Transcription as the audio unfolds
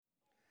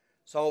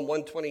Psalm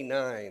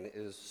 129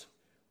 is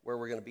where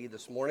we're going to be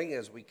this morning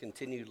as we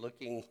continue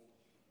looking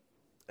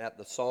at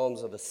the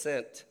Psalms of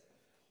Ascent.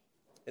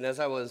 And as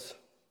I was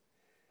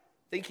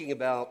thinking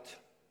about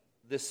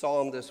this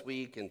psalm this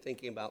week and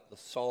thinking about the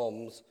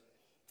Psalms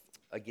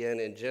again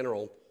in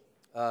general,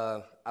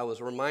 I was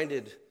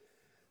reminded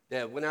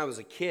that when I was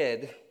a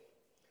kid,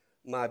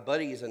 my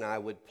buddies and I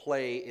would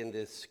play in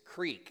this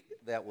creek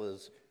that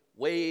was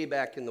way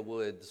back in the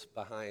woods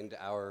behind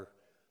our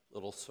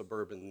little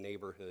suburban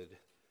neighborhood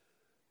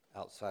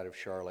outside of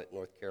Charlotte,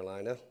 North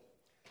Carolina.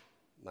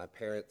 My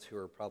parents, who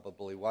are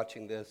probably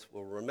watching this,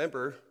 will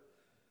remember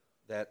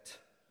that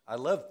I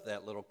loved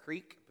that little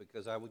creek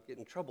because I would get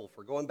in trouble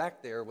for going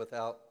back there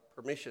without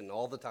permission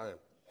all the time.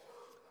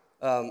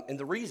 And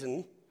the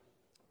reason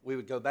we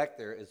would go back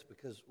there is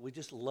because we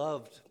just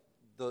loved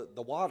the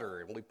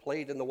water, and we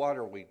played in the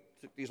water. We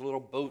took these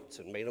little boats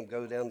and made them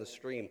go down the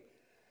stream.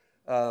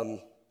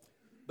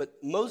 But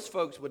most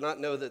folks would not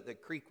know that the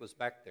creek was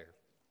back there.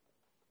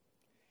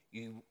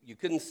 You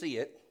couldn't see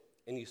it,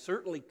 and you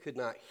certainly could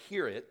not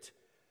hear it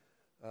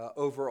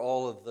over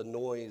all of the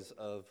noise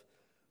of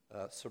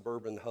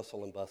suburban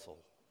hustle and bustle.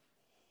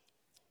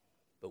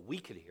 But we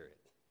could hear it.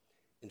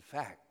 In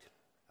fact,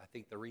 I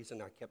think the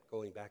reason I kept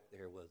going back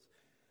there was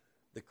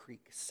the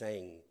creek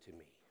sang to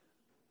me.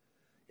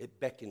 It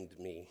beckoned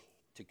me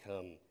to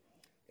come,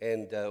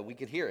 and we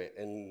could hear it,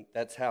 and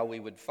that's how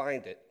we would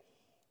find it.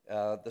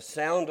 The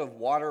sound of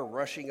water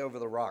rushing over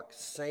the rocks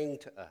sang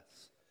to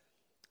us.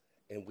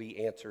 And we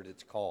answered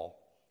its call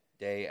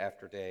day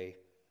after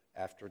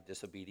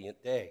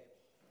disobedient day.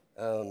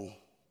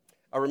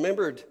 I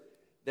remembered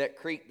that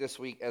creek this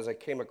week as I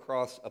came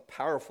across a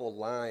powerful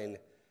line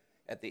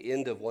at the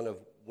end of one of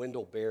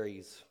Wendell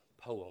Berry's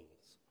poems.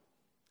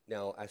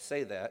 Now, I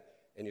say that,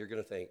 and you're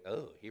going to think,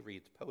 oh, he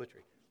reads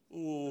poetry.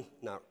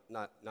 Not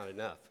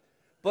enough.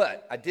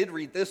 But I did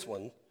read this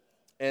one,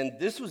 and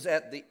this was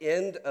at the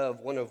end of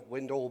one of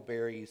Wendell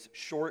Berry's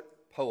short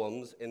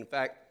poems. In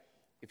fact,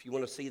 if you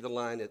want to see the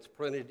line, it's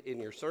printed in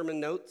your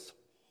sermon notes,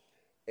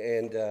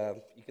 and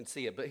you can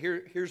see it. But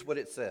here's what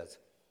it says.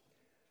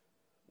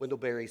 Wendell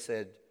Berry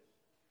said,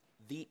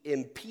 "The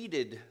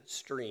impeded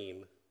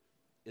stream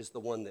is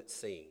the one that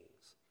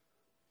sings."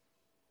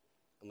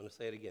 I'm going to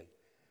say it again.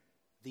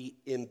 The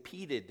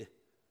impeded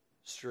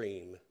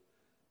stream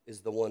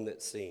is the one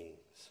that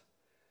sings.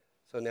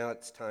 So now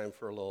it's time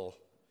for a little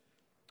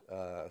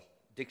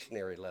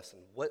dictionary lesson.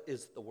 What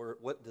is the word?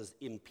 What does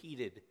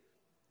impeded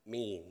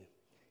mean?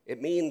 It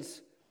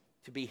means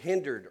to be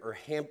hindered or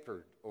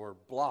hampered or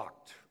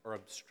blocked or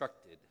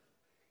obstructed,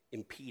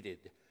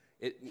 impeded.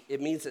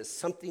 It means that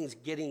something's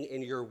getting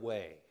in your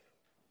way.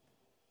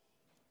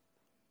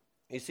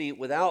 You see,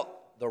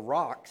 without the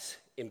rocks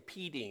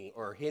impeding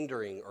or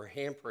hindering or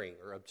hampering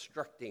or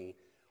obstructing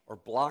or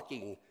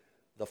blocking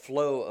the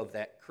flow of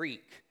that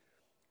creek,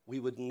 we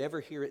would never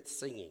hear it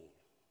singing.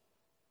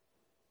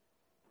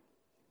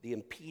 The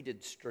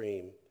impeded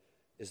stream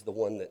is the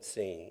one that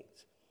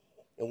sings.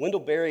 And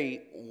Wendell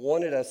Berry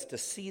wanted us to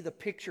see the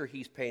picture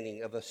he's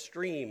painting of a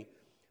stream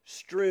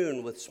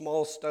strewn with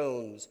small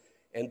stones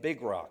and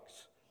big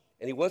rocks.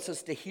 And he wants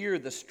us to hear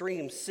the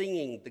stream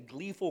singing the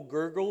gleeful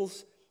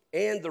gurgles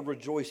and the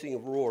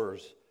rejoicing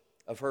roars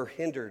of her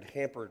hindered,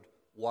 hampered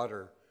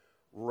water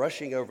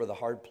rushing over the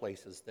hard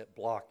places that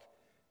block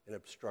and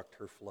obstruct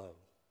her flow.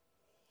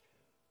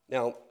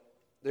 Now,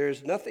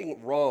 there's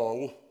nothing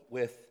wrong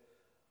with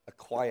a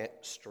quiet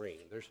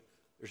stream.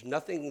 There's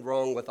nothing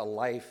wrong with a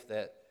life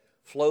that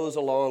flows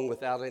along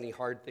without any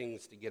hard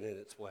things to get in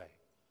its way.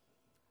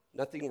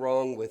 Nothing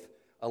wrong with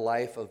a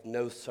life of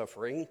no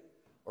suffering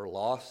or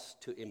loss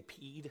to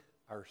impede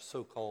our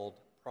so-called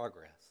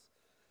progress.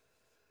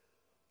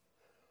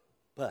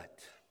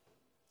 But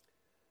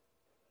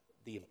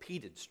the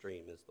impeded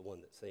stream is the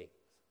one that sings.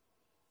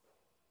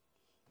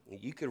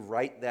 You could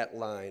write that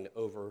line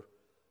over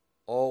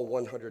all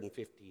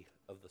 150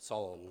 of the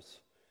Psalms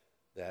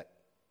that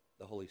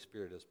the Holy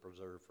Spirit has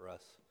preserved for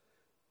us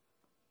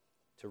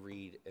to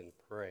read and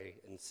pray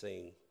and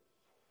sing.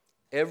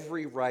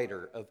 Every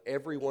writer of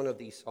every one of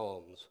these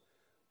psalms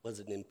was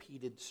an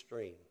impeded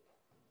stream.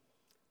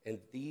 And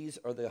these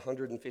are the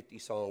 150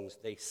 songs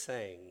they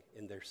sang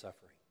in their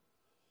suffering.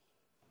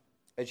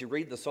 As you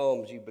read the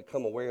Psalms, you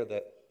become aware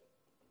that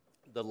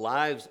the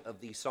lives of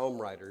these psalm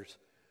writers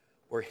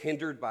were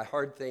hindered by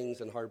hard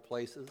things and hard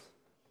places.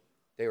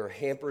 They were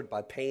hampered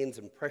by pains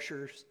and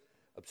pressures,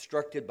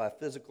 obstructed by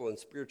physical and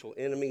spiritual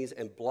enemies,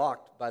 and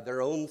blocked by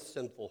their own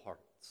sinful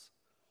hearts.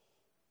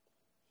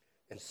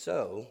 And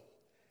so,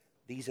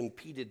 these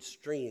impeded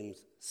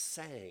streams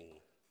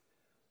sang.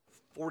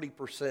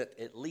 40%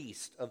 at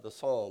least of the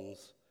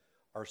Psalms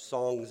are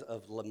songs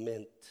of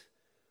lament.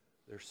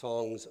 They're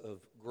songs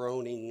of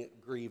groaning,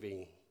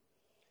 grieving.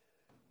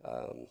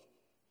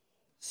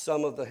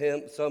 Some of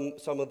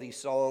these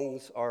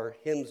songs are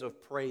hymns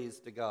of praise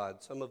to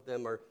God. Some of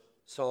them are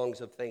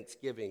songs of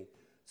thanksgiving.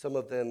 Some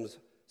of them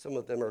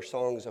are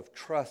songs of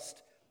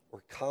trust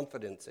or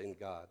confidence in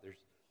God.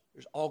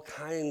 There's all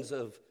kinds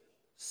of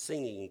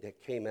singing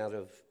that came out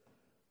of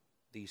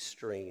these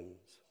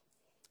streams.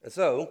 And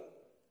so,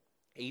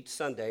 each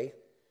Sunday,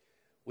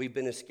 we've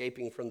been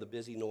escaping from the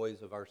busy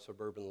noise of our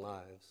suburban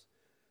lives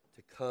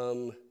to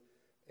come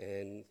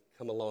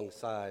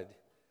alongside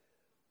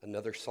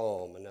another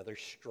psalm, another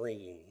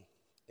stream,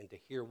 and to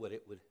hear what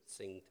it would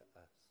sing to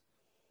us.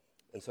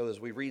 And so as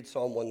we read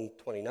Psalm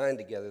 129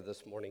 together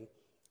this morning,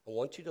 I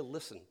want you to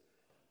listen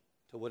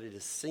to what it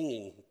is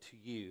singing to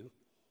you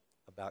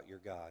about your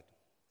God.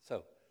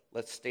 So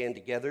let's stand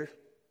together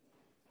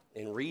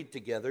and read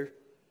together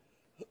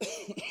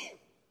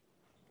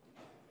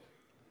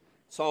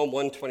Psalm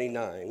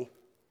 129,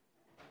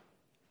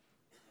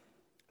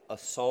 a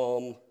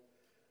song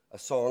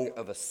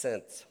of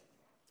ascent.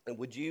 And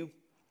would you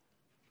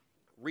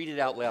read it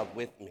out loud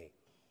with me?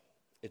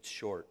 It's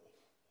short.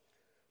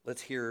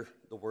 Let's hear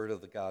the word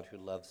of the God who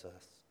loves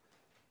us.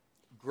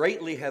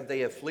 Greatly have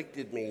they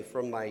afflicted me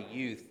from my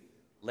youth,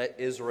 let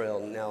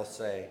Israel now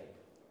say.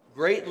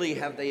 Greatly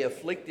have they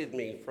afflicted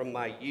me from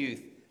my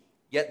youth,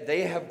 yet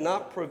they have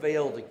not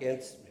prevailed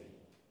against me.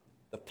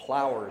 The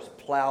plowers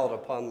plowed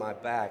upon my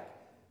back.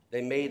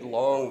 They made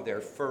long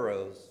their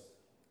furrows.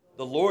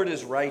 The Lord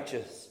is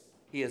righteous.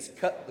 He has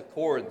cut the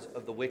cords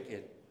of the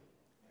wicked.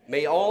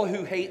 May all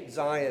who hate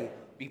Zion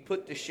be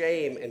put to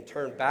shame and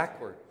turn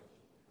backward.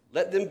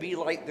 Let them be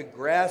like the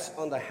grass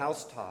on the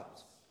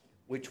housetops,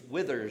 which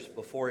withers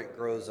before it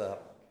grows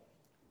up,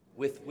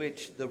 with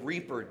which the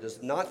reaper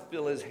does not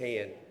fill his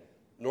hand,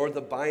 nor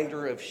the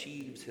binder of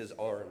sheaves his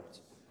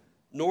arms.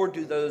 Nor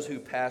do those who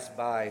pass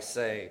by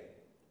say,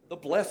 "The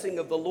blessing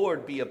of the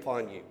Lord be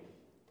upon you.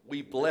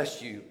 We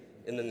bless you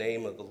in the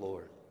name of the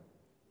Lord."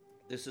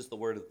 This is the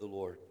word of the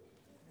Lord.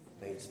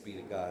 Thanks be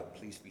to God.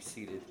 Please be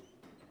seated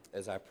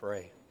as I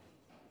pray.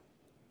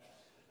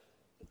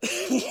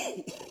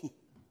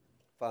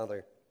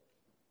 Father,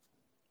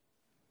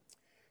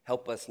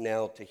 help us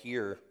now to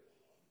hear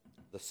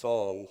the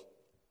song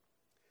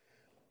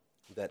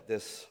that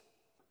this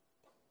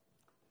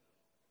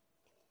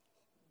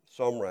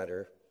psalm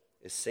writer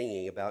is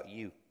singing about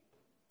you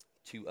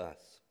to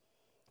us,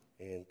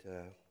 and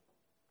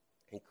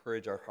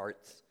encourage our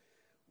hearts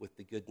with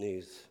the good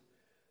news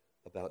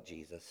about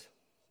Jesus.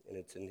 And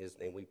it's in his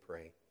name we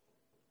pray.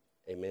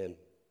 Amen.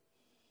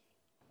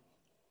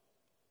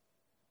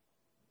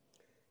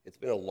 It's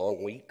been a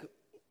long week.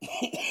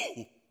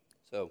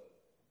 So,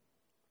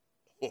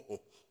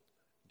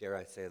 dare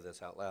I say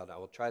this out loud? I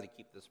will try to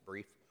keep this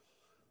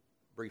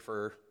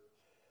briefer,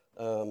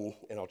 and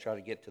I'll try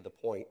to get to the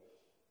point.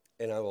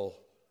 And I will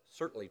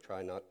certainly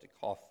try not to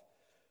cough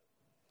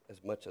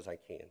as much as I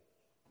can.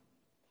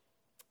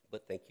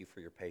 But thank you for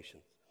your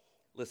patience.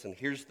 Listen,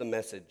 here's the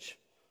message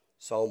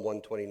Psalm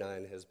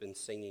 129 has been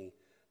singing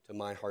to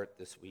my heart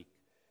this week.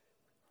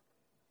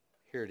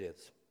 Here it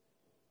is.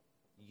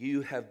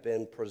 You have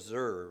been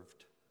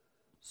preserved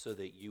so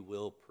that you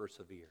will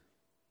persevere.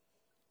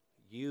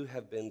 You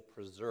have been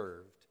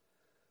preserved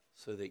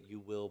so that you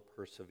will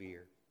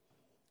persevere.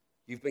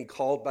 You've been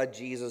called by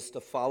Jesus to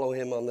follow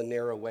him on the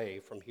narrow way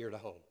from here to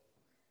home.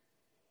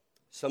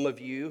 Some of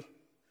you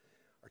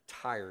are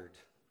tired.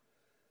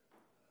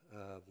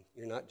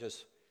 You're not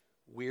just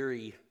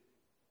weary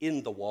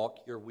in the walk,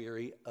 you're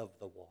weary of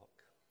the walk.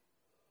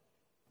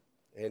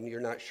 And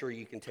you're not sure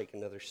you can take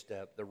another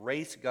step. The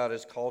race God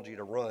has called you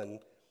to run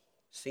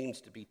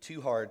seems to be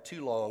too hard,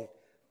 too long,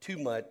 too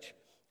much,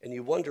 and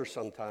you wonder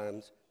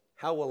sometimes,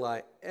 how will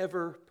I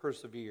ever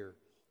persevere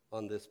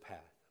on this path?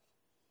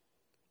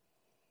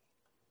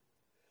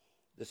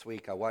 This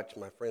week I watched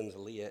my friends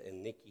Leah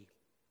and Nikki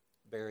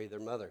bury their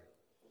mother.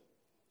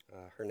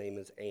 Her name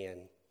is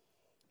Ann.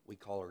 We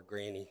call her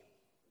Granny.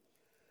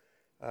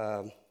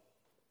 The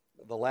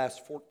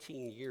last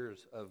 14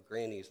 years of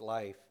Granny's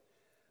life,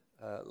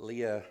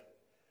 Leah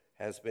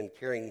has been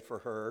caring for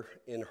her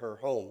in her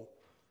home,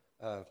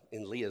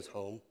 in Leah's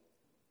home.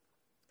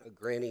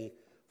 Granny,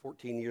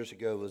 14 years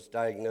ago, was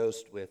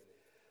diagnosed with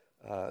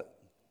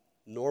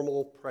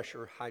normal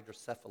pressure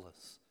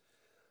hydrocephalus.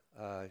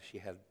 She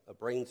had a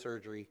brain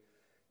surgery,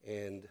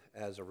 and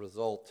as a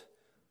result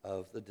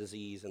of the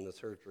disease and the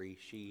surgery,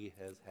 she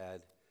has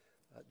had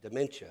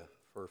dementia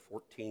for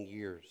 14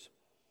 years.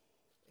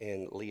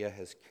 And Leah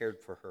has cared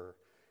for her.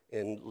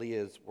 In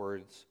Leah's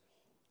words,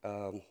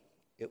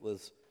 it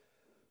was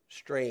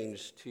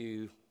strange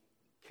to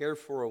care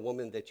for a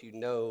woman that you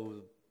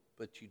know,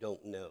 but you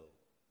don't know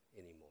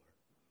anymore.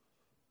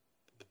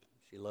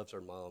 She loves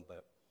her mom,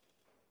 but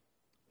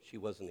she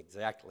wasn't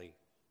exactly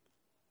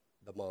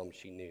the mom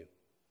she knew.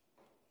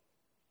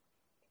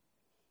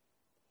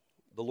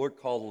 The Lord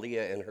called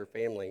Leah and her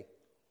family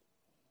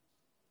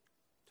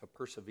to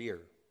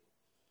persevere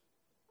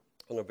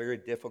on a very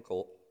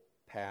difficult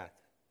path.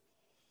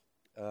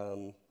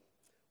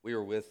 We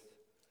were with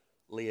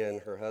Leah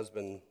and her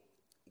husband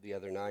the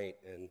other night,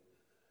 and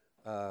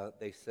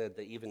they said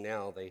that even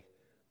now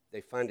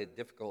they find it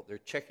difficult. They're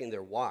checking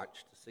their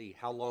watch to see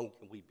how long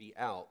can we be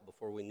out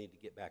before we need to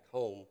get back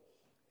home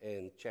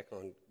and check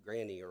on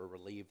Granny or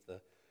relieve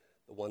the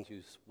one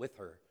who's with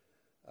her.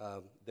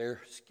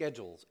 Their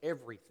schedules,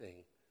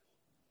 everything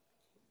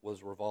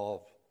was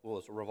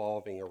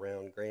revolving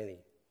around Granny.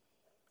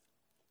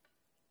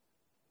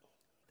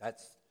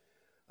 That's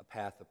a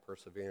path of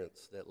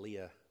perseverance that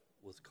Leah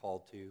was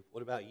called to.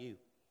 What about you?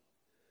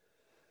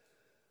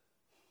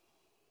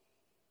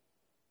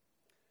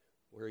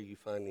 Where are you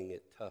finding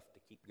it tough to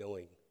keep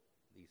going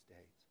these days?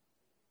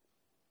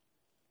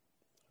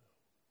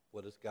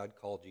 What has God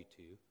called you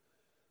to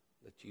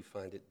that you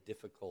find it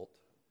difficult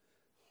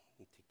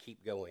to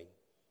keep going?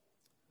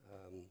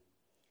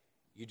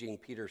 Eugene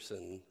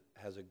Peterson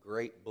has a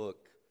great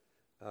book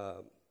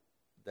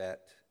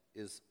that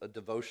is a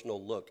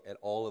devotional look at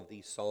all of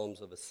these Psalms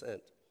of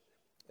Ascent.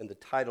 And the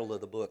title of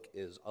the book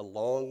is A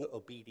Long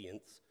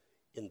Obedience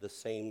in the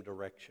Same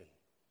Direction.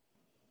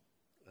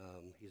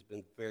 He's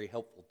been very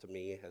helpful to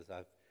me as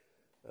I've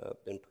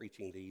been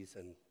preaching these,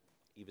 and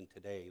even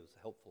today he was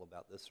helpful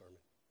about this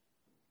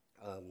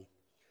sermon.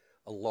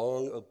 A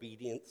long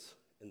obedience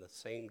in the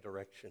same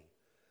direction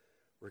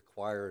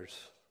requires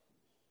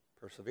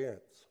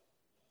perseverance.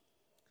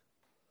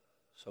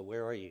 So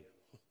where are you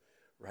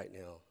right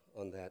now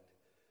on that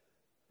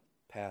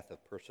path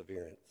of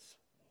perseverance?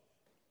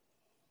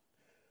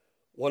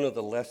 One of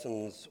the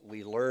lessons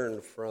we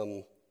learn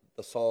from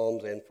the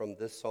Psalms and from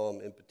this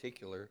psalm in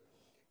particular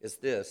is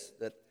this,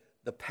 that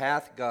the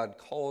path God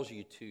calls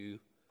you to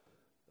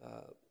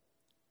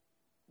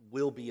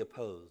will be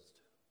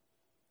opposed.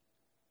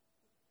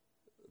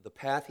 The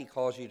path he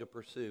calls you to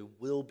pursue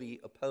will be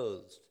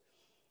opposed.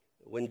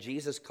 When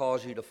Jesus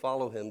calls you to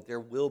follow him, there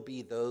will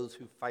be those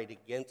who fight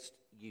against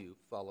you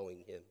following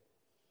him.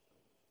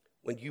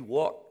 When you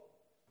walk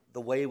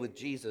the way with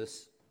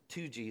Jesus,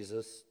 to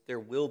Jesus, there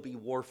will be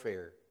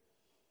warfare.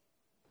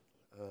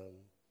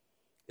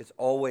 It's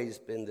always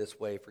been this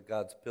way for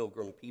God's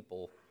pilgrim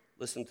people.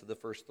 Listen to the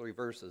first 3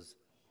 verses.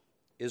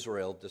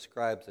 Israel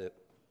describes it.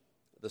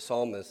 The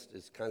psalmist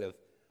is kind of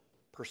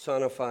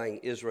personifying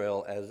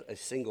Israel as a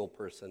single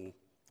person,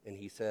 and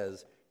he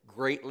says,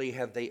 "Greatly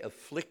have they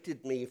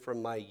afflicted me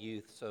from my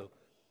youth." So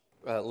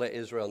let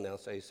Israel now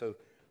say, so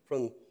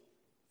from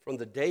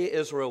the day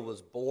Israel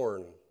was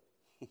born,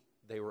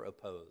 they were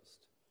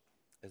opposed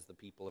as the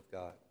people of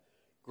God.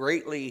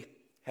 "Greatly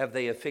have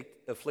they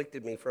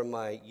afflicted me from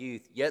my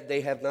youth, yet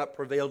they have not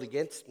prevailed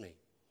against me."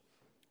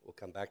 We'll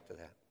come back to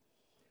that.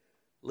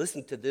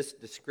 Listen to this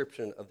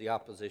description of the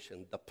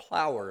opposition. "The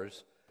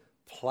plowers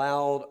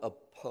plowed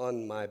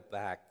upon my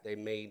back. They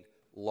made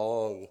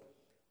long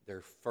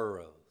their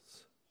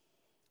furrows."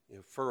 You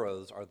know,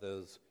 furrows are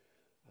those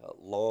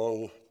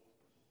long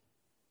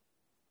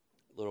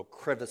little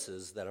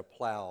crevices that a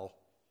plow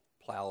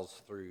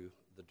plows through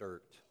the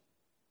dirt.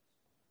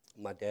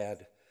 My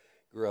dad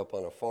grew up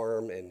on a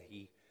farm, and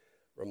he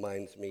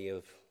reminds me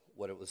of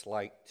what it was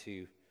like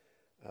to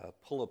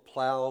pull a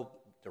plow,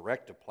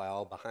 direct a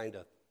plow behind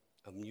a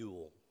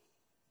mule.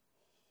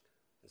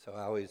 And so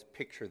I always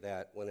picture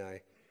that when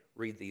I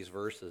read these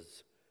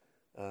verses.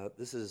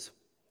 This is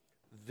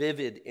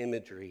vivid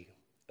imagery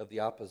of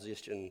the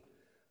opposition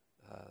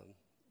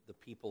the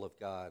people of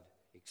God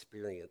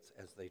experience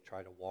as they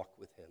try to walk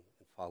with him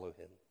and follow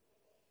him.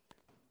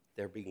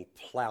 They're being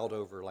plowed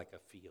over like a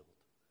field.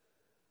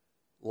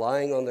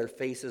 Lying on their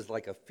faces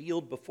like a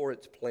field before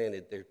it's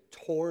planted. They're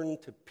torn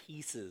to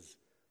pieces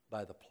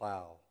by the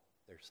plow,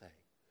 they're saying.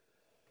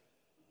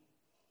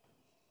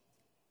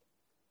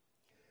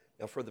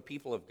 Now, for the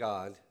people of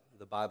God,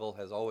 the Bible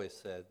has always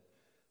said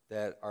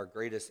that our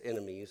greatest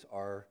enemies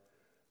are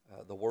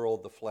the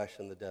world, the flesh,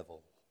 and the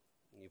devil.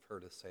 And you've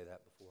heard us say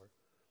that before.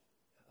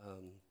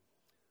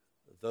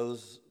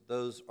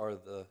 Those are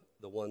the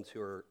ones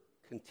who are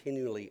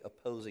continually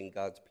opposing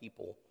God's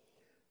people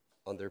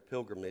on their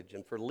pilgrimage.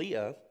 And for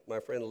Leah, my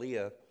friend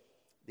Leah,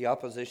 the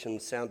opposition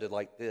sounded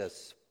like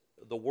this.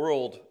 The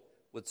world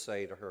would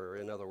say to her,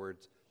 in other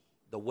words,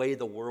 the way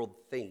the world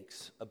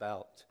thinks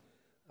about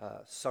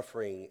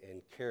suffering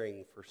and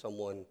caring for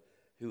someone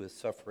who is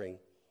suffering.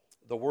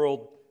 The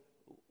world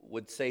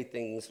would say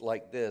things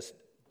like this: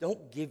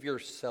 don't give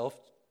yourself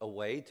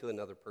away to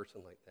another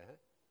person like that,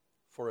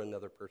 for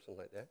another person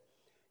like that.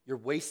 You're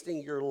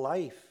wasting your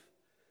life,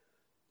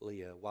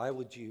 Leah. Why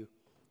would you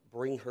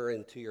bring her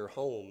into your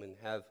home and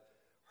have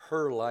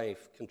her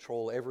life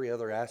control every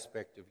other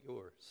aspect of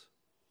yours?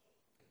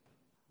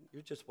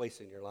 You're just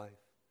wasting your life.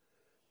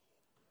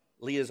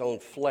 Leah's own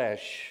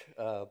flesh,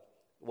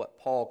 what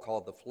Paul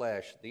called the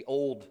flesh, the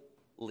old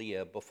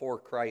Leah, before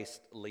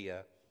Christ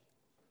Leah,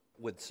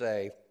 would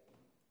say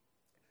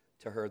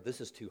to her, this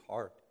is too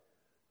hard.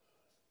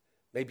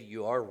 Maybe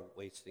you are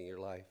wasting your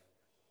life.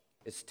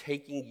 It's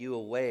taking you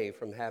away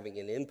from having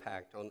an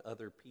impact on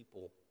other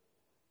people.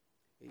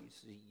 You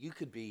see, you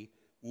could be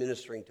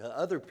ministering to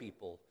other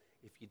people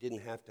if you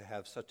didn't have to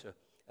have such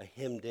a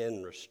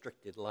hemmed-in,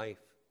 restricted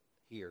life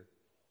here.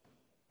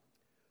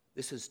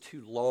 This is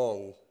too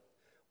long.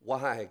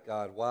 Why,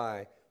 God,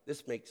 why?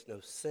 This makes no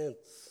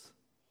sense.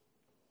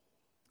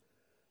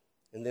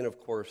 And then, of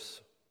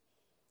course,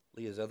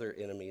 Leah's other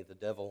enemy, the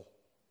devil,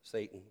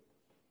 Satan,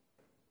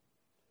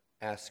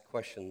 asks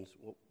questions.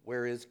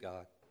 Where is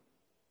God?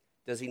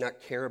 Does he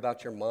not care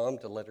about your mom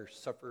to let her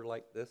suffer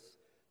like this?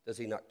 Does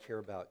he not care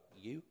about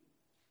you?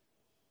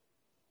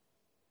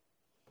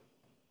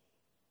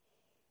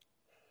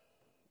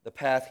 The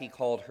path he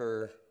called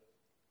her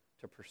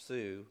to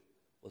pursue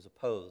was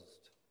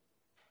opposed.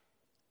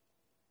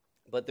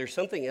 But there's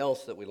something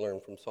else that we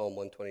learn from Psalm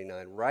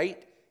 129.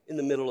 Right in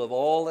the middle of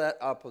all that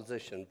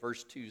opposition,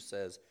 verse 2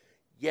 says,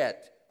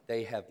 "Yet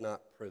they have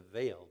not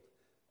prevailed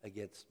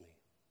against me."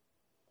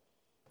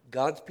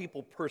 God's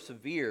people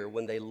persevere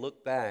when they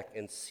look back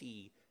and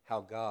see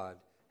how God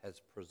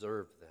has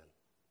preserved them.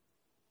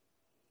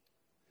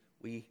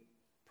 We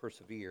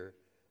persevere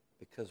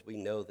because we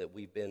know that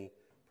we've been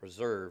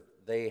preserved.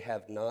 They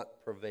have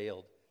not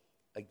prevailed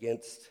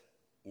against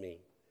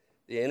me.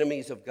 The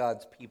enemies of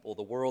God's people,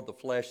 the world, the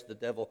flesh, the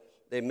devil,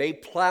 they may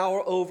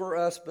plow over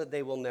us, but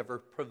they will never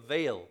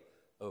prevail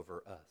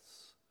over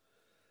us.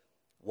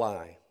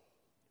 Why?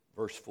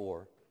 Verse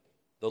 4,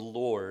 "The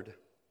Lord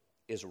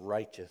is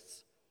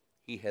righteous.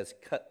 He has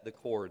cut the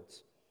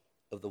cords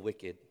of the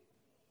wicked."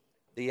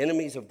 The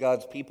enemies of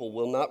God's people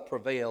will not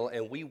prevail,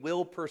 and we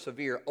will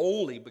persevere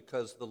only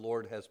because the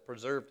Lord has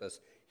preserved us.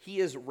 He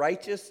is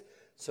righteous,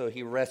 so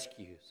he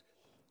rescues.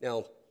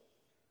 Now,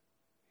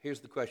 here's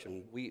the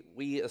question.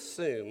 We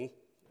assume,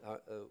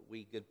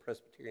 we good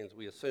Presbyterians,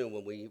 we assume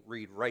when we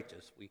read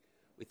righteous, we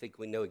think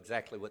we know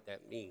exactly what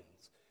that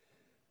means.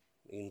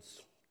 It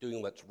means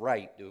doing what's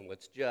right, doing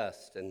what's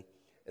just, and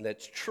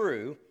that's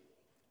true.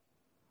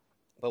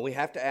 But we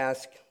have to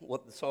ask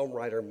what the psalm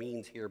writer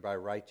means here by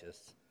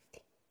righteous.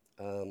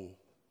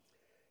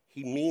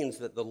 He means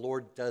that the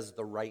Lord does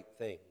the right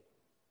thing.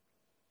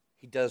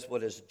 He does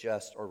what is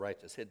just or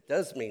righteous. It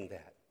does mean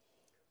that.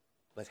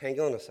 But hang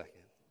on a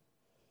second.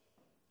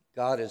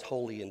 God is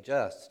holy and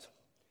just,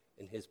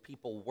 and his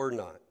people were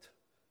not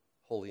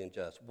holy and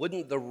just.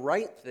 Wouldn't the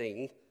right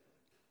thing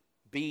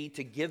be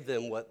to give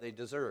them what they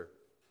deserve?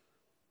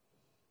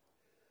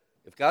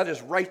 If God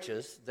is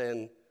righteous,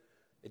 then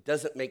it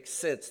doesn't make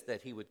sense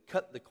that he would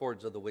cut the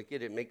cords of the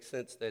wicked. It makes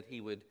sense that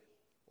he would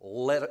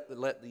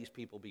let these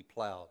people be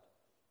plowed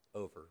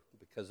over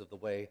because of the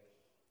way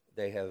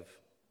they have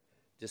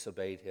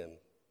disobeyed him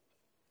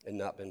and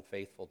not been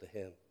faithful to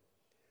him.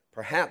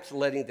 Perhaps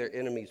letting their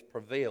enemies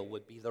prevail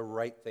would be the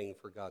right thing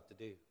for God to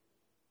do,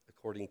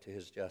 according to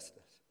his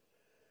justice.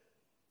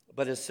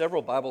 But as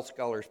several Bible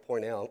scholars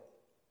point out,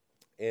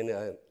 and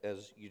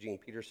as Eugene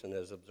Peterson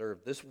has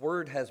observed, this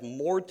word has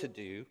more to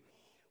do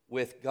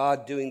with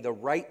God doing the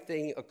right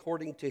thing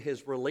according to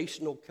his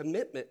relational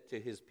commitment to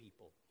his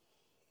people.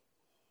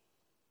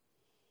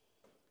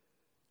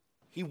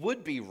 He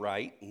would be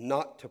right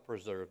not to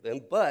preserve them,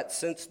 but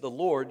since the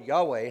Lord,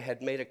 Yahweh,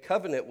 had made a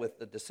covenant with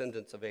the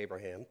descendants of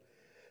Abraham,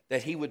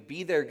 that he would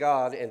be their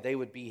God and they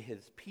would be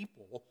his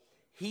people,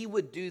 he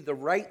would do the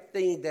right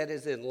thing that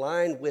is in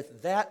line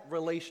with that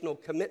relational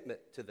commitment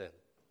to them.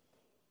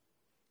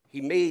 He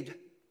made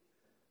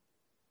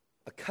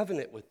a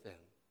covenant with them,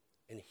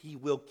 and he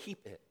will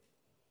keep it.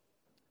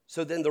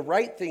 So then the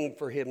right thing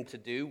for him to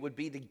do would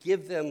be to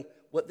give them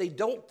what they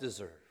don't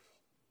deserve,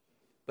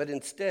 but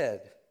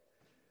instead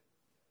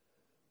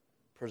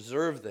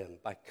preserve them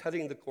by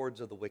cutting the cords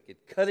of the wicked,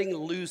 cutting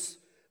loose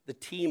the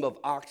team of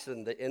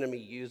oxen the enemy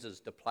uses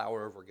to plow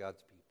over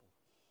God's people.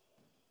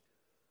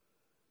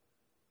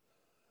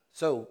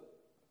 So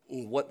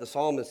what the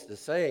psalmist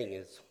is saying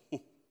is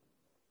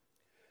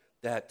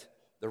that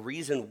the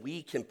reason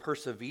we can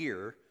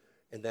persevere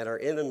and that our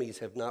enemies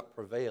have not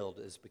prevailed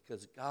is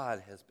because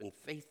God has been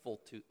faithful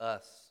to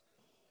us,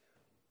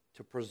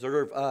 to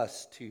preserve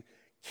us, to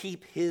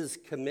keep his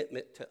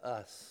commitment to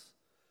us.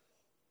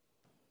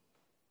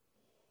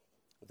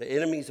 The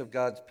enemies of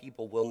God's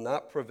people will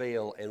not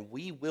prevail, and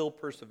we will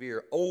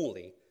persevere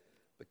only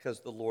because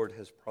the Lord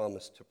has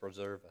promised to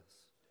preserve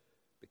us,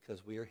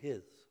 because we are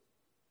his.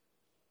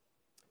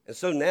 And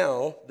so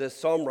now, this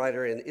psalm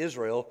writer in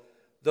Israel,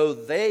 though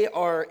they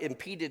are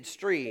impeded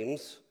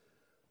streams,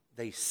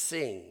 they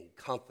sing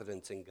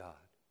confidence in God.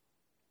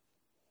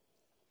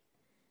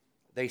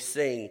 They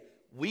sing,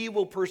 "We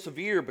will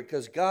persevere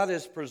because God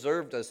has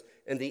preserved us,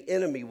 and the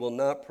enemy will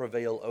not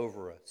prevail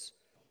over us."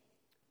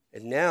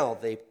 And now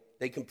they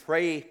can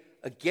pray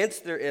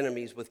against their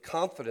enemies with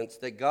confidence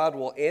that God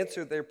will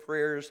answer their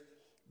prayers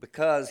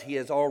because he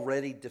has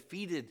already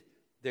defeated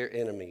their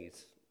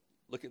enemies.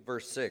 Look at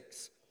verse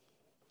 6,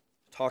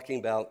 talking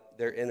about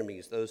their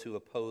enemies, those who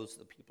oppose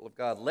the people of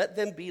God. "Let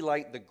them be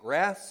like the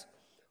grass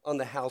on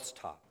the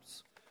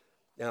housetops."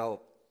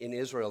 Now, in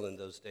Israel in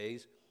those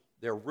days,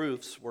 their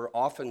roofs were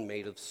often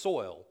made of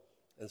soil,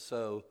 and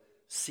so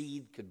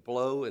seed could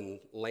blow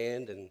and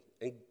land, and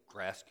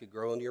grass could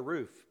grow on your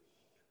roof.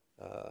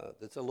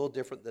 That's a little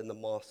different than the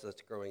moss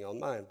that's growing on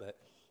mine, but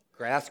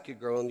grass could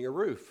grow on your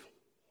roof.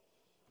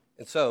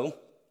 And so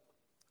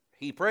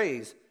he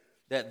prays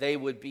that they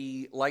would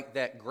be like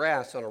that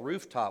grass on a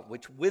rooftop,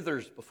 which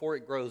withers before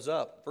it grows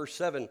up. Verse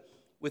 7,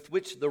 "with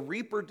which the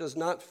reaper does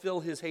not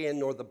fill his hand,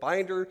 nor the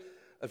binder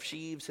of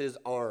sheaves his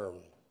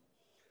arm."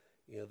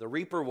 You know, the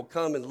reaper will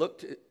come and look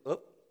to,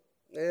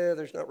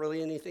 there's not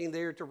really anything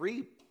there to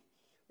reap.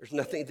 There's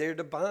nothing there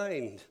to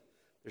bind.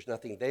 There's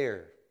nothing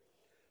there.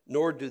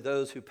 "Nor do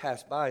those who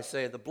pass by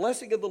say, 'The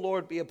blessing of the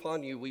Lord be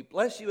upon you. We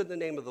bless you in the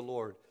name of the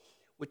Lord,'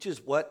 which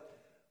is what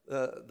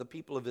the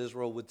people of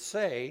Israel would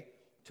say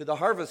to the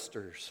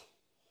harvesters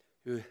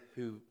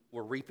who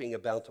were reaping a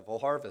bountiful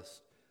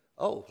harvest.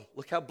 Oh,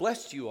 look how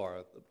blessed you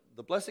are.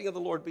 The blessing of the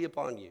Lord be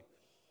upon you.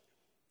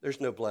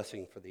 There's no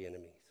blessing for the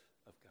enemies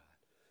of God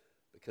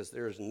because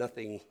there is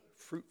nothing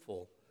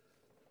fruitful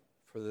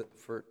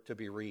to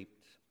be reaped.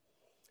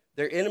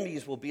 Their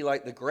enemies will be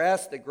like the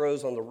grass that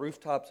grows on the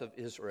rooftops of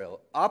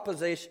Israel.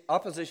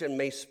 Opposition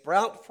may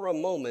sprout for a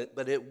moment,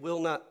 but it will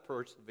not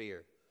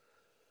persevere.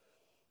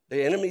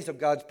 The enemies of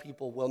God's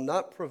people will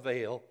not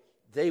prevail.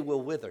 They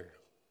will wither,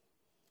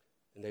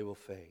 and they will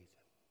fade.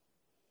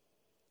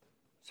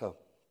 So,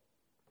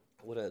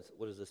 what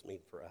does this mean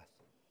for us?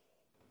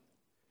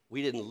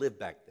 We didn't live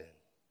back then.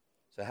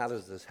 So how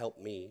does this help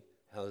me?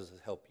 How does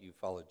this help you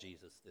follow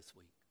Jesus this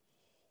week?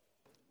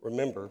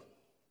 Remember,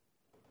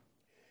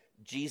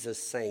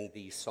 Jesus sang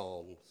these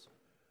psalms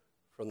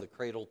from the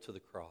cradle to the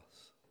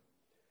cross.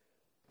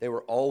 They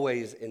were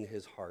always in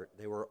his heart.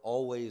 They were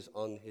always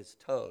on his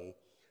tongue.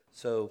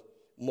 So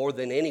more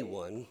than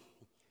anyone,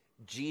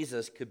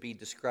 Jesus could be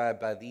described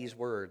by these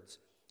words: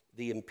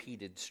 the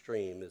impeded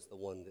stream is the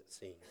one that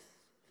sings.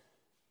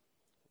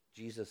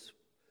 Jesus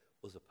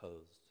was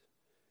opposed,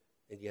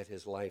 and yet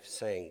his life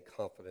sang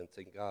confidence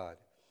in God.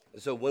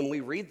 And so when we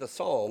read the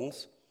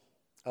Psalms,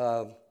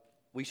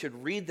 we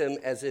should read them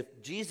as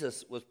if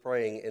Jesus was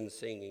praying and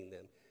singing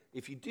them.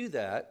 If you do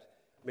that,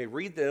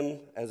 read them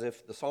as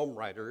if the psalm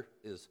writer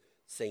is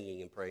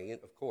singing and praying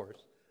it, of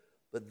course,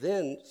 but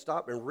then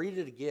stop and read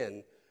it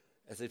again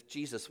as if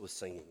Jesus was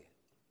singing it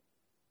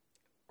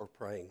or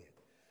praying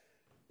it.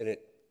 And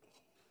it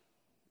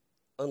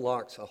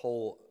unlocks a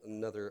whole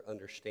another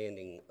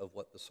understanding of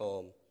what the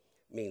psalm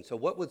means. So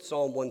what would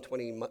Psalm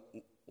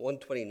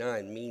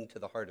 129 mean to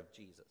the heart of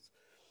Jesus?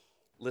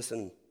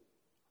 Listen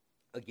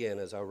again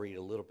as I read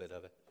a little bit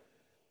of it.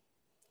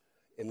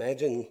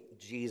 Imagine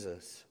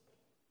Jesus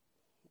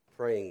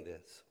praying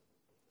this,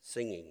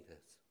 singing this.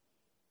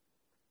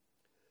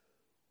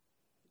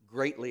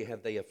 Greatly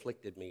have they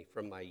afflicted me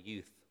from my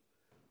youth,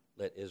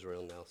 let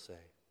Israel now say.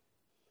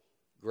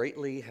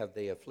 Greatly have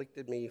they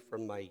afflicted me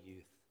from my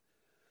youth.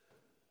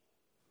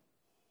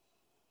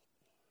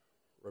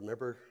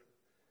 Remember,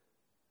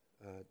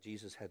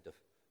 Jesus had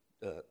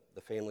to,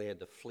 the family had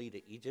to flee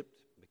to Egypt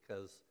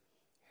because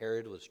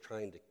Herod was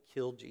trying to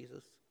kill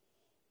Jesus.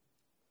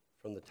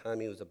 From the time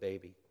he was a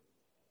baby,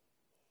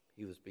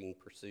 he was being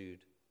pursued.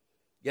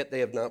 Yet they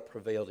have not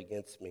prevailed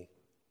against me.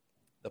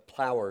 The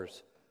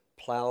plowers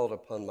plowed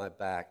upon my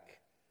back.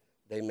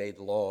 They made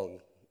long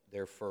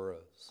their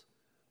furrows.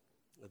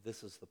 Now,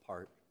 this is the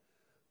part,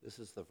 this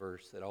is the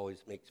verse that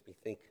always makes me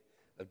think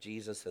of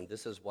Jesus, and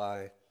this is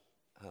why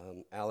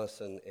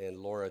Allison and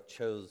Laura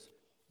chose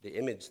the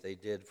image they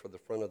did for the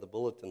front of the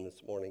bulletin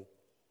this morning,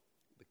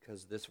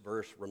 because this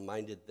verse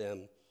reminded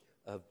them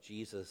of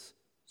Jesus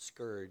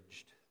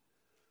scourged.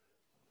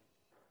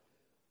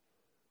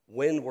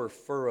 When were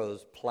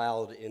furrows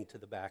plowed into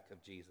the back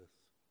of Jesus?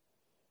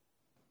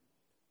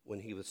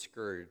 When he was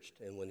scourged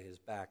and when his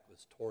back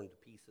was torn to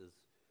pieces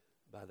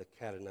by the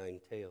cat o' nine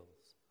tails.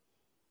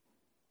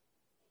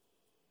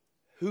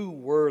 Who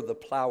were the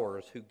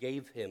plowers who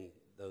gave him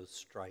those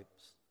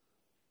stripes?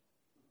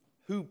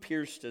 Who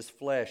pierced his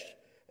flesh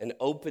and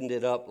opened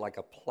it up like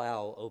a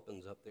plow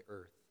opens up the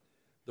earth?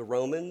 The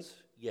Romans?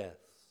 Yes.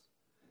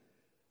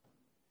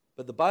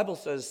 But the Bible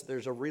says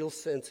there's a real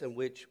sense in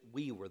which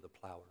we were the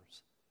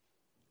plowers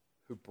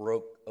who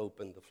broke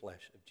open the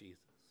flesh of Jesus.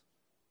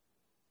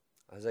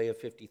 Isaiah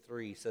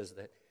 53 says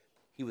that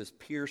he was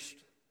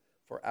pierced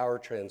for our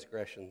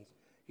transgressions.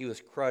 He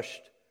was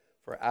crushed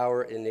for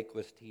our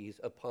iniquities.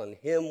 Upon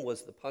him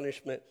was the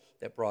punishment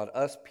that brought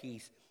us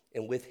peace.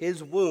 And with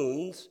his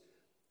wounds,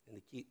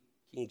 and the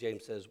King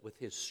James says, with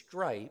his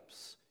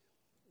stripes,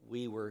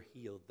 we were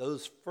healed.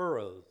 Those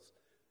furrows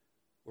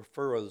were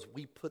furrows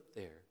we put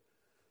there.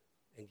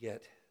 And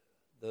yet,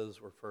 those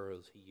were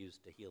furrows he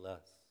used to heal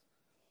us.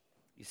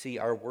 You see,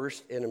 our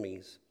worst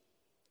enemies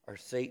are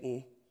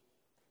Satan,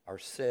 our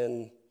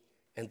sin,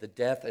 and the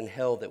death and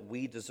hell that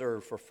we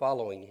deserve for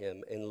following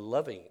him and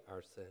loving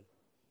our sin.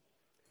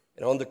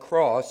 And on the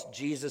cross,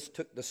 Jesus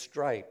took the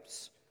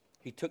stripes.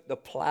 He took the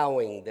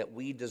plowing that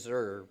we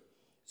deserve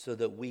so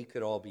that we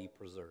could all be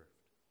preserved.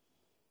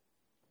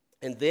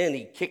 And then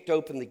he kicked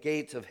open the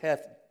gates of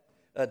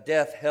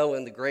death, hell,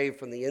 and the grave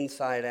from the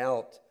inside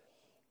out.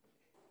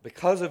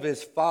 Because of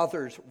his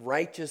Father's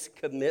righteous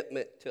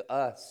commitment to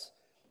us,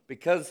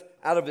 because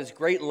out of his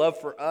great love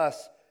for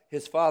us,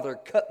 his Father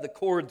cut the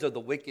cords of the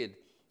wicked.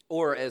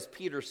 Or as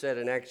Peter said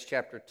in Acts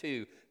chapter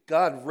 2,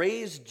 God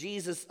raised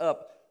Jesus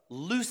up,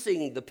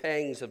 loosing the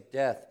pangs of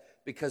death,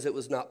 because it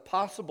was not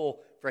possible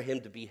for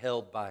him to be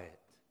held by it.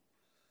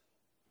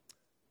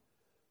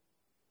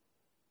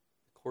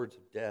 The cords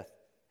of death,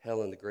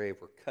 hell, and the grave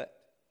were cut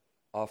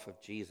off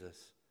of Jesus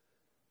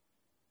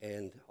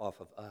and off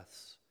of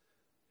us,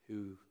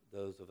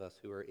 those of us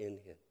who are in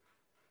him.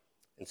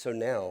 And so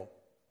now,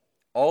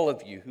 all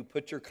of you who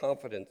put your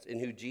confidence in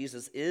who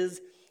Jesus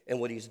is and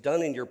what he's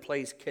done in your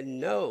place can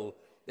know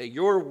that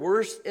your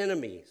worst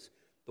enemies,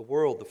 the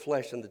world, the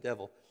flesh, and the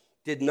devil,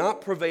 did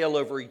not prevail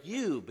over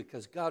you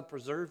because God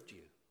preserved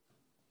you.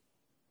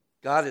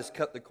 God has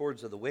cut the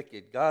cords of the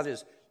wicked. God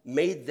has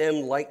made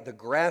them like the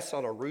grass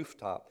on a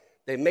rooftop.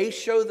 They may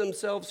show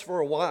themselves for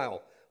a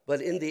while,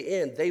 but in the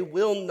end, they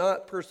will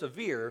not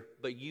persevere,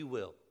 but you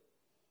will.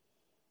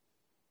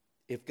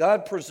 If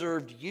God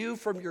preserved you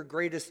from your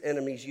greatest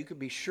enemies, you can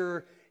be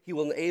sure he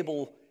will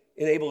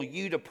enable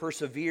you to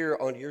persevere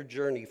on your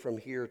journey from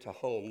here to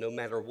home, no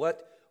matter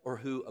what or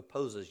who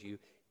opposes you,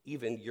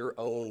 even your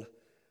own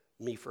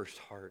me-first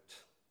heart.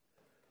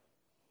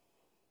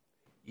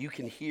 You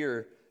can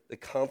hear the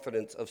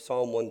confidence of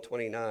Psalm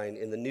 129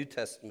 in the New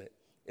Testament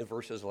in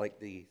verses like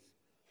these.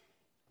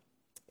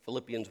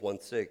 Philippians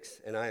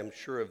 1:6, and I am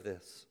sure of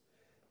this,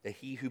 that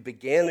he who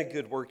began a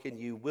good work in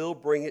you will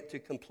bring it to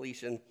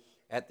completion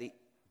at the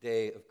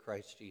day of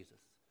Christ Jesus.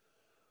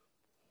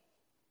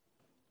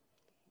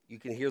 You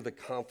can hear the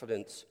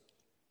confidence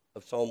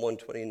of Psalm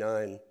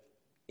 129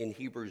 in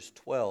Hebrews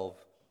 12.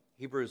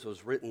 Hebrews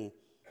was written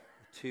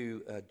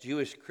to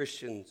Jewish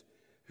Christians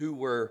who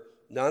were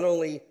not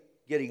only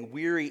getting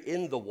weary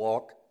in the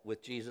walk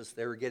with Jesus,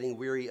 they were getting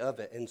weary of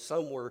it, and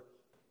some were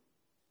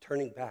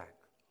turning back.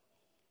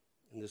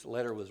 And this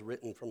letter was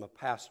written from a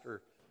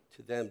pastor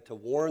to them to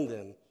warn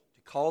them,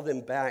 to call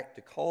them back,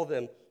 to call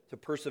them to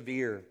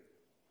persevere.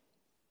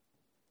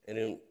 And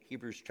in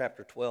Hebrews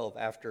chapter 12,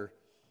 after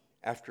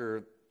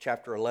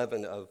chapter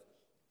 11 of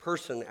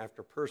person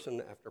after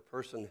person after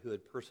person who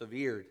had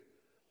persevered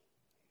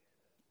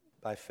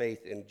by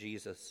faith in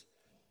Jesus,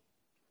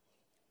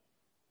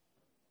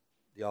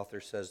 the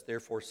author says,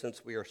 therefore,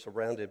 since we are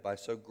surrounded by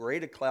so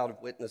great a cloud of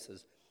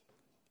witnesses,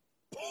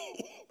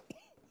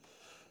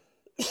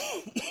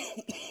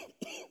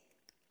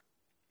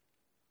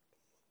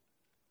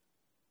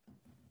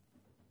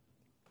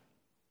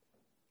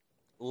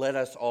 let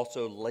us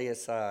also lay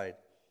aside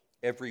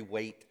every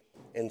weight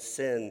and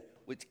sin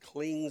which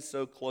clings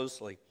so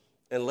closely,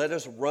 and let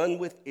us run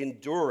with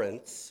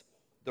endurance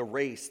the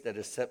race that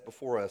is set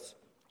before us.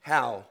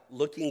 How?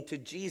 Looking to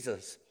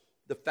Jesus,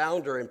 the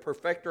founder and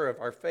perfecter of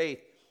our faith,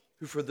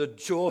 who for the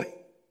joy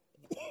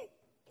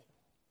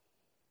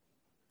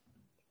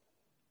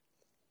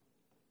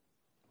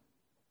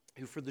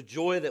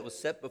that was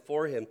set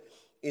before him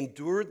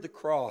endured the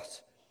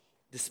cross,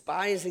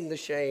 despising the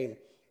shame,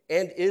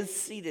 and is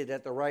seated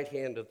at the right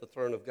hand of the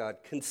throne of God.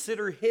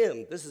 Consider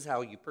him, this is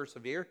how you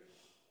persevere.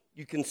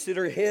 You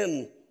consider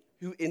him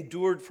who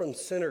endured from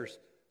sinners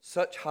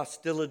such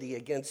hostility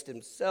against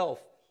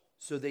himself,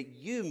 so that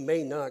you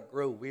may not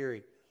grow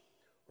weary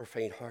or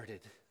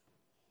faint-hearted.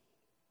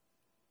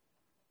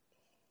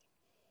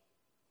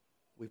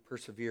 We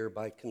persevere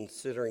by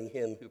considering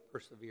him who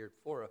persevered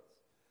for us,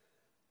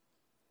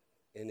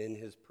 and in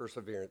his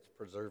perseverance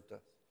preserved us.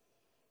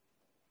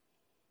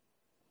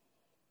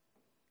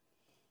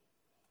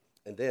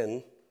 And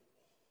then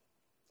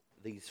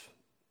these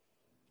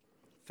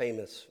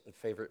famous and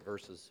favorite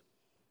verses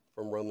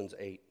from Romans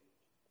 8.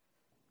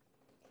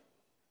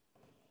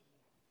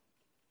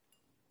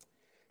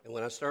 And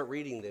when I start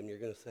reading them, you're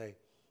going to say,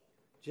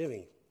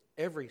 Jimmy,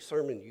 every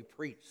sermon you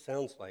preach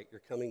sounds like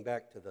you're coming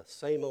back to the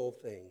same old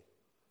thing.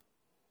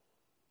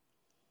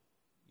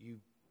 You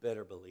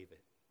better believe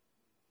it.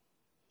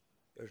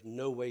 There's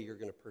no way you're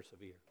going to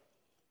persevere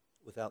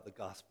without the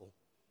gospel,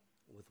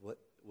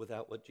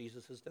 without what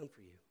Jesus has done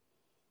for you.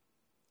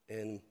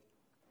 And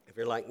if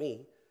you're like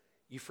me,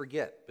 you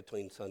forget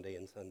between Sunday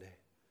and Sunday.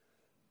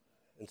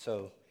 And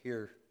so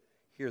hear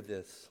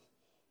this.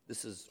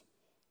 This is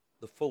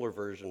the fuller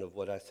version of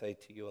what I say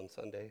to you on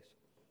Sundays.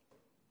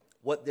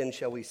 What then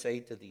shall we say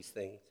to these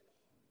things?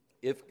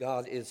 If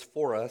God is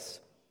for us,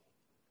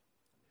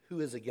 who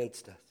is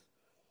against us?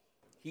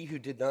 He who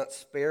did not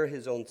spare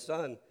his own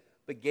son,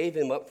 but gave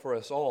him up for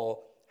us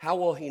all, how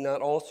will he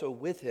not also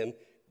with him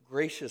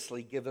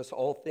graciously give us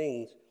all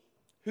things?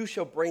 Who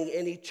shall bring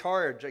any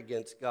charge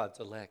against God's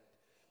elect?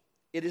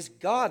 It is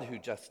God who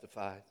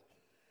justifies.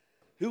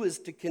 Who is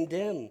to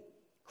condemn?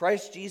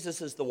 Christ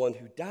Jesus is the one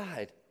who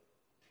died.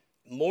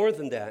 More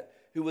than that,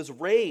 who was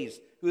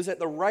raised, who is at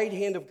the right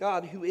hand of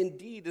God, who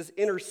indeed is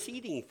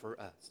interceding for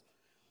us.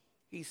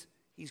 He's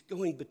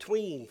going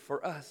between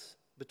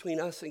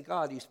us and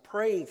God. He's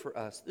praying for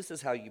us. This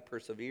is how you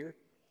persevere.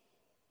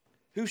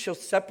 Who shall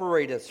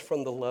separate us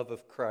from the love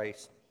of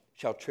Christ?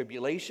 Shall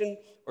tribulation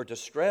or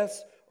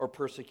distress or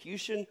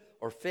persecution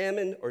or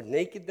famine or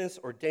nakedness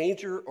or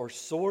danger or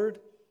sword?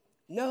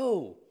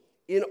 No,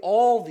 in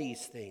all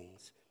these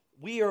things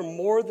we are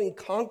more than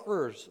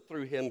conquerors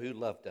through him who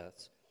loved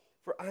us.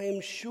 For I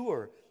am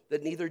sure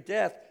that neither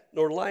death,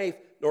 nor life,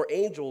 nor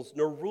angels,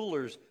 nor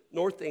rulers,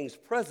 nor things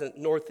present,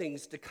 nor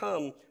things to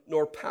come,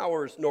 nor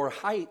powers, nor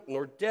height,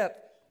 nor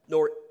depth,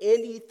 nor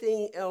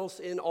anything else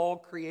in all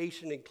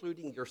creation,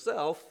 including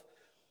yourself,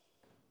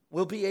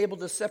 will be able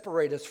to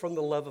separate us from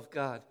the love of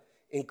God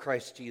in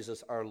Christ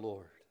Jesus our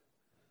Lord.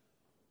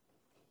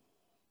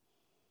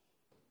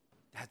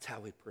 That's how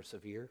we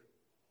persevere,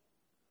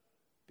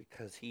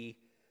 because he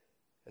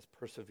has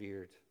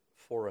persevered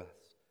for us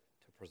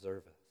to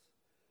preserve us.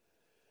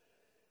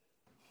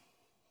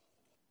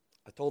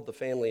 I told the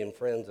family and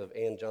friends of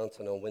Ann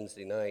Johnson on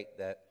Wednesday night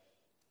that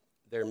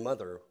their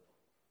mother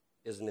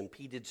is an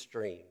impeded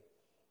stream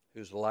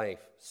whose life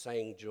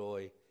sang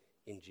joy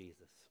in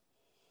Jesus.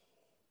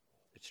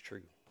 It's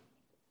true.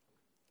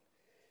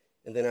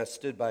 And then I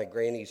stood by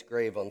Granny's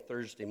grave on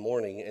Thursday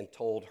morning and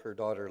told her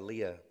daughter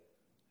Leah,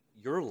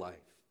 your life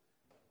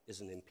is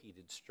an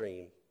impeded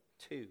stream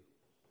too,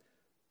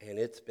 and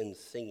it's been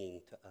singing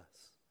to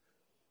us.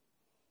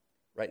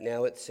 Right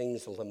now it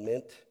sings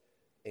lament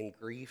and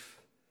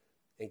grief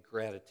and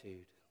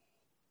gratitude.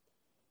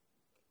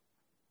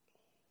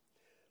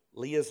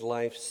 Leah's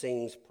life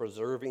sings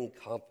persevering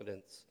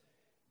confidence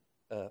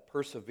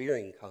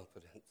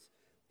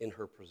in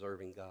her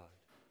preserving God.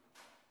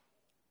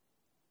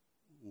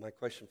 My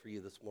question for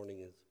you this morning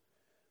is,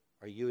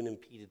 are you an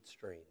impeded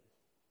stream?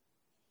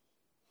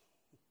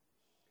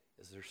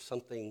 Is there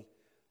something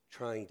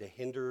trying to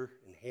hinder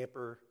and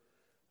hamper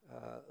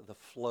the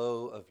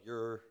flow of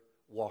your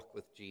walk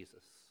with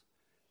Jesus?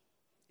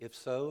 If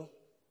so,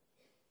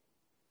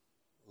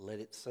 let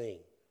it sing.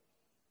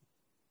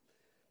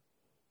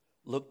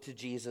 Look to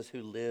Jesus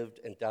who lived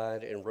and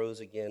died and rose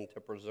again to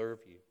preserve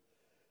you.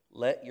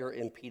 Let your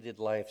impeded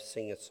life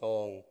sing a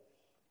song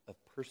of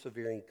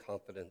persevering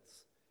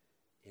confidence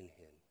in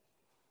him.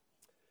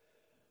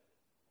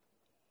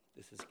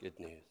 This is good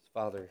news.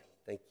 Father,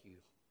 thank you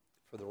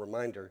for the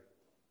reminder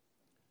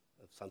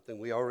of something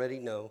we already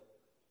know,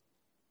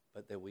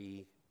 but that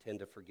we tend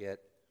to forget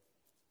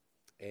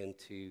and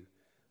to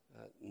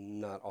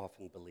not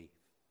often believe.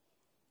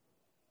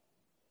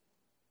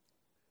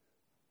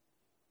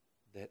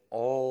 That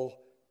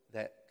all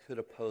that could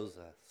oppose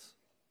us,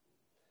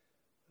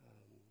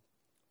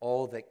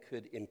 all that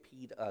could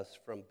impede us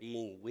from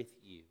being with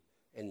you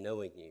and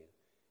knowing you,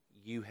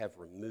 you have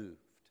removed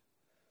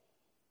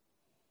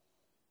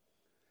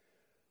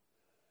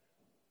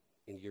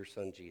in your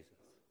Son Jesus.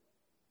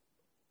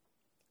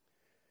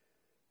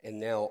 And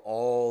now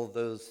all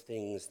those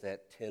things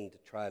that tend to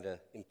try to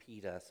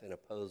impede us and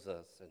oppose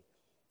us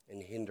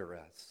and hinder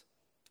us,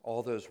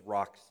 all those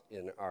rocks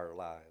in our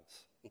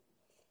lives,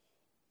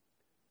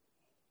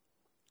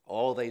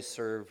 all they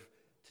serve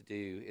to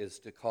do is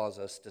to cause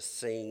us to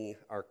sing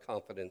our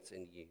confidence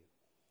in you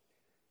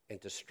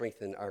and to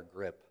strengthen our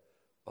grip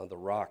on the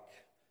rock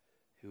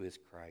who is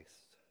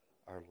Christ,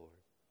 our Lord.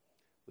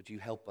 Would you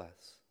help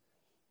us?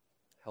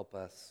 Help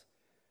us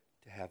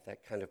to have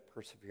that kind of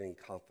persevering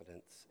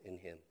confidence in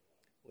him.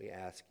 We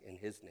ask in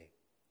his name.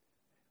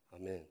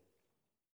 Amen.